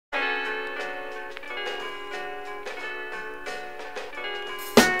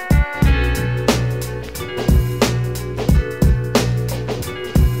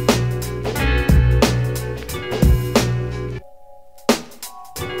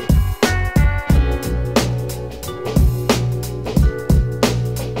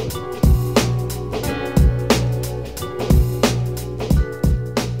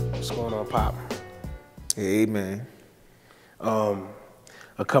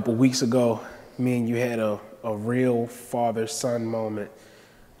couple weeks ago, me and you had a real father-son moment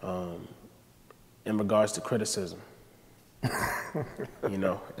in regards to criticism. You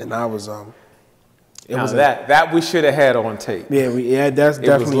know, and I was it was that we should have had on tape. Yeah, that's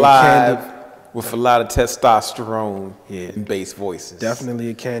definitely it was live with a lot of testosterone and bass voices. Definitely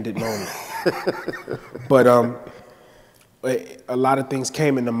a candid moment. But a lot of things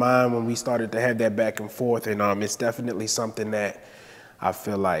came into mind when we started to have that back and forth, and it's definitely something that I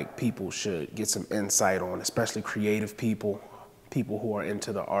feel like people should get some insight on, especially creative people who are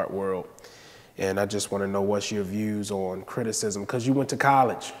into the art world. And I just want to know what's your views on criticism, because you went to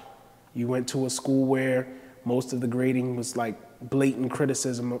college. You went to a school where most of the grading was like blatant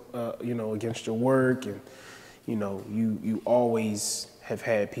criticism, you know, against your work, and you know, you always have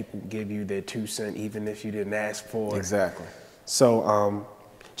had people give you their 2 cents, even if you didn't ask for it. Exactly. So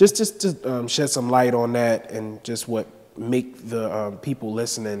just to shed some light on that, and just what make the people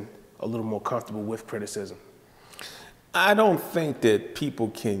listening a little more comfortable with criticism. I don't think that people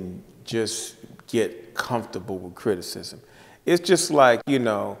can just get comfortable with criticism. It's just like, you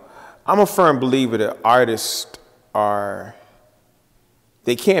know, I'm a firm believer that artists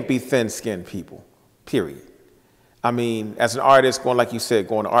they can't be thin-skinned people, period. I mean, as an artist, like you said,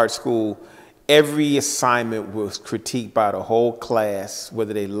 going to art school, every assignment was critiqued by the whole class,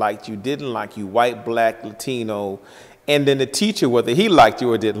 whether they liked you, didn't like you, white, black, Latino, and then the teacher, whether he liked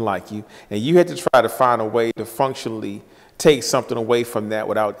you or didn't like you. And you had to try to find a way to functionally take something away from that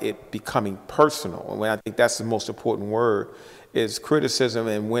without it becoming personal. And I think that's the most important word, is criticism,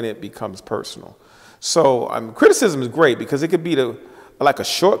 and when it becomes personal. So criticism is great because it could be like a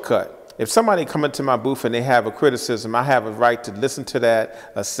shortcut. If somebody come into my booth and they have a criticism, I have a right to listen to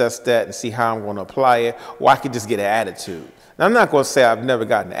that, assess that, and see how I'm going to apply it, or I could just get an attitude. Now, I'm not going to say I've never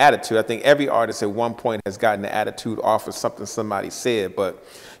gotten an attitude. I think every artist at one point has gotten an attitude off of something somebody said. But,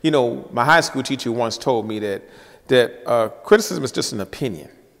 you know, my high school teacher once told me that criticism is just an opinion.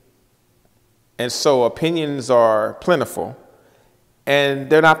 And so opinions are plentiful, and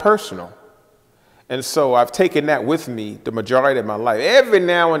they're not personal. And so I've taken that with me the majority of my life. Every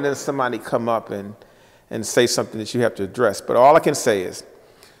now and then somebody come up and say something that you have to address. But all I can say is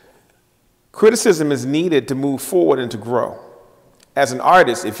criticism is needed to move forward and to grow. As an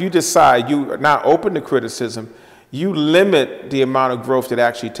artist, if you decide you are not open to criticism, you limit the amount of growth that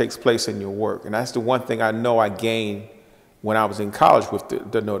actually takes place in your work. And that's the one thing I know I gained when I was in college with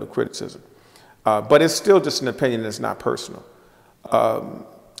the note of criticism. But it's still just an opinion that's not personal.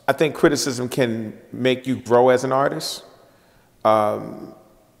 I think criticism can make you grow as an artist. I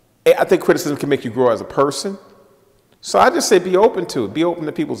think criticism can make you grow as a person. So I just say be open to it. Be open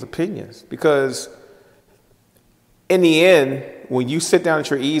to people's opinions. Because in the end, when you sit down at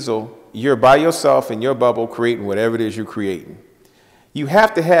your easel, you're by yourself in your bubble creating whatever it is you're creating. You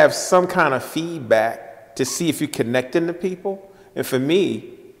have to have some kind of feedback to see if you're connecting to people. And for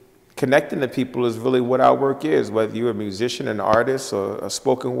me, connecting to people is really what our work is, whether you're a musician, an artist, or a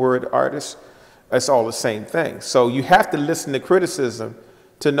spoken word artist, it's all the same thing. So you have to listen to criticism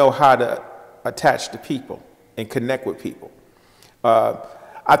to know how to attach to people and connect with people.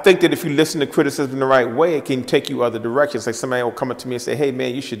 I think that if you listen to criticism the right way, it can take you other directions. Like somebody will come up to me and say, hey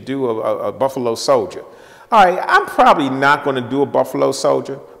man, you should do a Buffalo Soldier. All right, I'm probably not going to do a Buffalo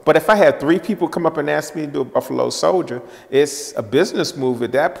Soldier, but if I had 3 people come up and ask me to do a Buffalo Soldier, it's a business move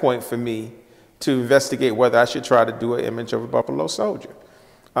at that point for me to investigate whether I should try to do an image of a Buffalo Soldier.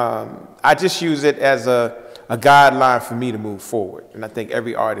 I just use it as a guideline for me to move forward. And I think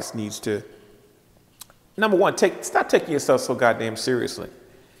every artist needs to, number one, stop taking yourself so goddamn seriously.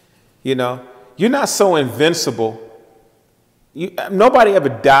 You know, you're not so invincible. Nobody ever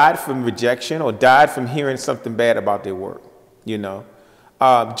died from rejection or died from hearing something bad about their work, you know.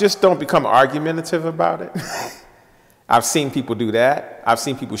 Just don't become argumentative about it. I've seen people do that. I've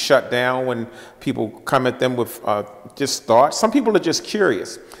seen people shut down when people come at them with just thoughts. Some people are just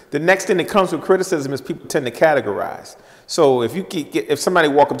curious. The next thing that comes with criticism is people tend to categorize. So if somebody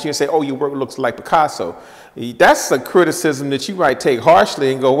walk up to you and say, oh, your work looks like Picasso, that's a criticism that you might take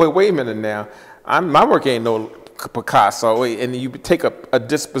harshly and go, wait a minute now. My work ain't no Picasso. And you take a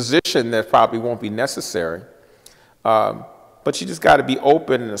disposition that probably won't be necessary. But you just got to be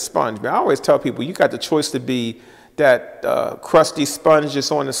open and a sponge. I always tell people you got the choice to be that crusty sponge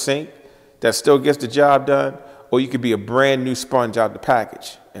that's on the sink that still gets the job done, or you could be a brand new sponge out the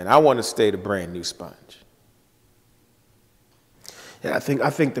package. And I want to stay the brand new sponge. Yeah, I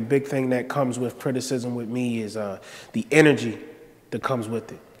think the big thing that comes with criticism with me is the energy that comes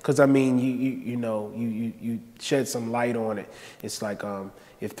with it. Because I mean, you shed some light on it. It's like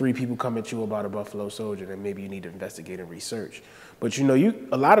if 3 people come at you about a Buffalo Soldier, then maybe you need to investigate and research. But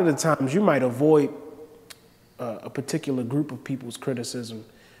a lot of the times you might avoid a particular group of people's criticism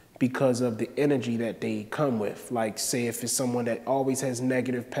because of the energy that they come with. Like, say, if it's someone that always has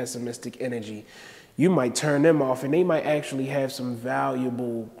negative, pessimistic energy, you might turn them off, and they might actually have some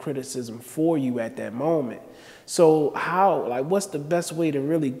valuable criticism for you at that moment. So what's the best way to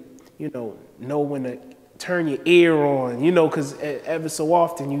really, know when to turn your ear on, because ever so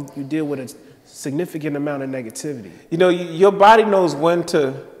often you deal with a significant amount of negativity. Your body knows when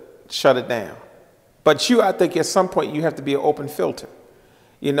to shut it down. But I think at some point you have to be an open filter.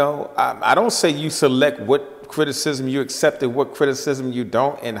 I don't say you select what criticism you accept and what criticism you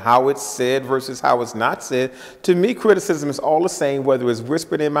don't, and how it's said versus how it's not said. To me, criticism is all the same, whether it's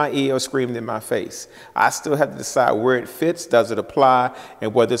whispered in my ear or screamed in my face. I still have to decide where it fits, does it apply,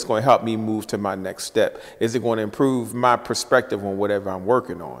 and whether it's going to help me move to my next step. Is it going to improve my perspective on whatever I'm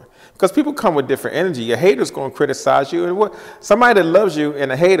working on? Because people come with different energy. Your hater's going to criticize you, and somebody that loves you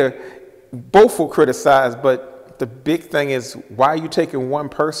and a hater, both will criticize, but the big thing is, why are you taking one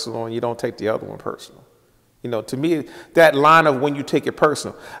personal and you don't take the other one personal? To me, that line of when you take it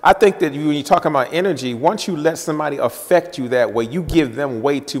personal, I think that when you're talking about energy, once you let somebody affect you that way, you give them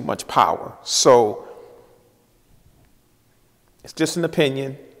way too much power. So it's just an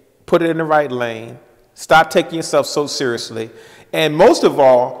opinion. Put it in the right lane. Stop taking yourself so seriously. And most of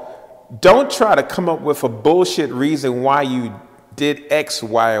all, don't try to come up with a bullshit reason why you did X,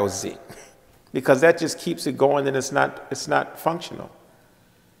 Y, or Z. Because that just keeps it going, and it's not functional.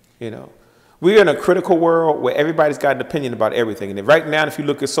 We're in a critical world where everybody's got an opinion about everything. And right now, if you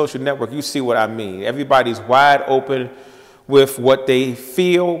look at social network, you see what I mean. Everybody's wide open with what they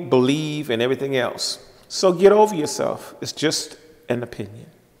feel, believe, and everything else. So get over yourself. It's just an opinion.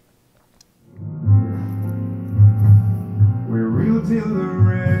 We're real till the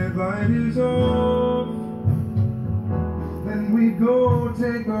red light is off. Then we go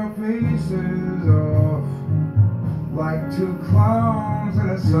take our faces off like 2 clowns in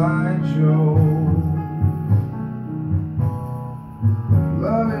a sideshow.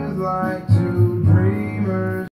 Love is like